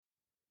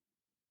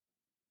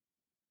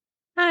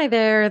Hi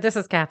there, this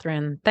is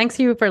Catherine. Thanks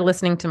you for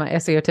listening to my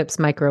SEO Tips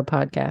micro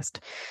podcast.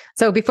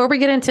 So before we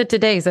get into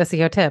today's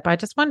SEO tip, I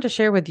just wanted to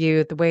share with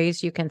you the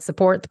ways you can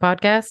support the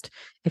podcast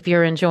if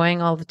you're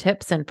enjoying all the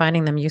tips and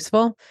finding them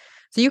useful.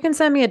 So you can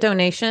send me a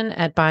donation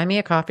at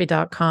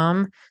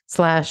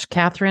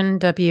buymeacoffee.com/Catherine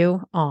W.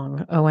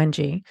 Ong,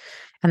 O-N-G.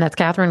 And that's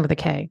Catherine with a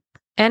K.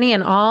 Any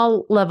and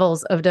all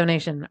levels of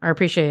donation are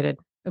appreciated.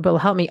 It will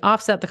help me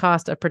offset the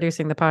cost of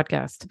producing the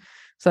podcast.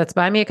 So that's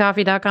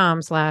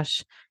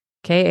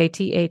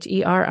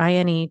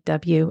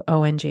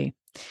buymeacoffee.com/KATHERINEWONG.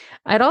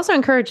 I'd also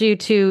encourage you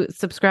to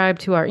subscribe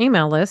to our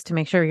email list to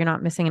make sure you're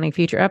not missing any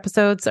future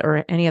episodes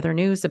or any other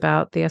news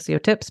about the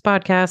SEO Tips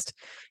podcast.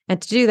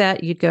 And to do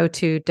that, you'd go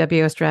to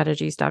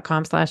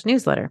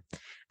wostrategies.com/newsletter.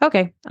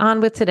 Okay,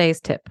 on with today's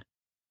tip.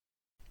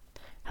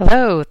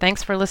 Hello,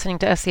 thanks for listening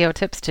to SEO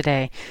Tips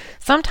today.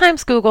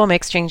 Sometimes Google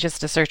makes changes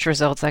to search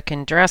results that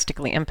can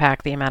drastically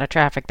impact the amount of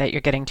traffic that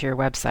you're getting to your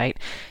website.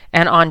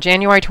 And on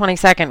January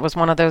 22nd was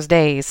one of those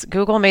days.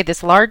 Google made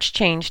this large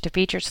change to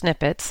featured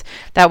snippets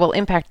that will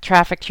impact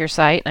traffic to your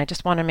site. And I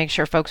just want to make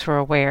sure folks were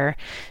aware.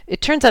 It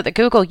turns out that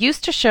Google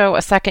used to show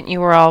a second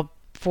URL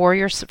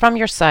from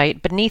your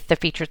site beneath the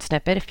featured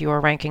snippet if you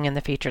were ranking in the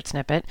featured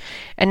snippet.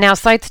 And now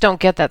sites don't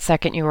get that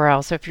second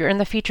URL. So if you're in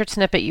the featured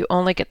snippet, you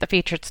only get the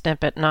featured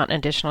snippet, not an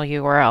additional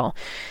URL.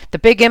 The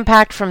big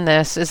impact from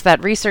this is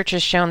that research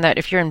has shown that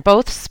if you're in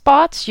both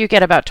spots, you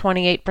get about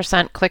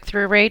 28%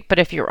 click-through rate. But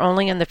if you're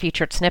only in the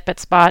featured snippet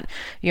spot,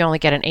 you only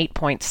get an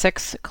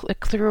 8.6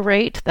 click-through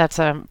rate. That's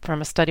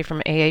from a study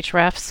from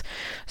Ahrefs.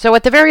 So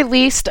at the very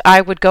least, I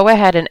would go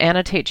ahead and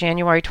annotate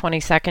January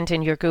 22nd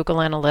in your Google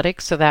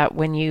Analytics so that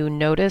when you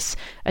notice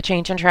a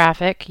change in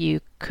traffic,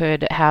 you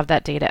could have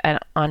that data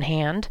on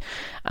hand.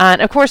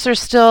 And of course, there's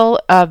still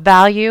a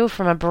value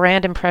from a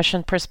brand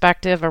impression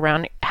perspective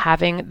around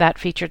having that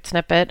featured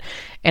snippet,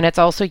 and it's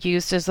also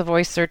used as the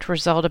voice search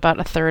result about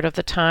a third of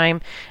the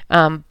time.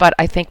 But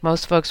I think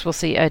most folks will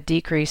see a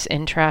decrease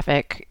in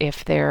traffic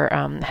if they're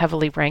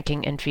heavily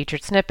ranking in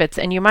featured snippets.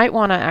 And you might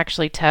want to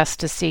actually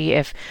test to see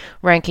if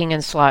ranking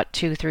in slot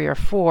 2, 3, or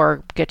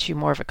 4 gets you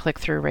more of a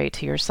click-through rate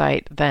to your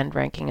site than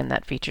ranking in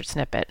that featured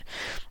snippet.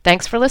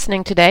 Thanks for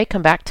listening today.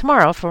 Come back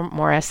tomorrow for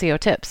more SEO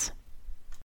tips.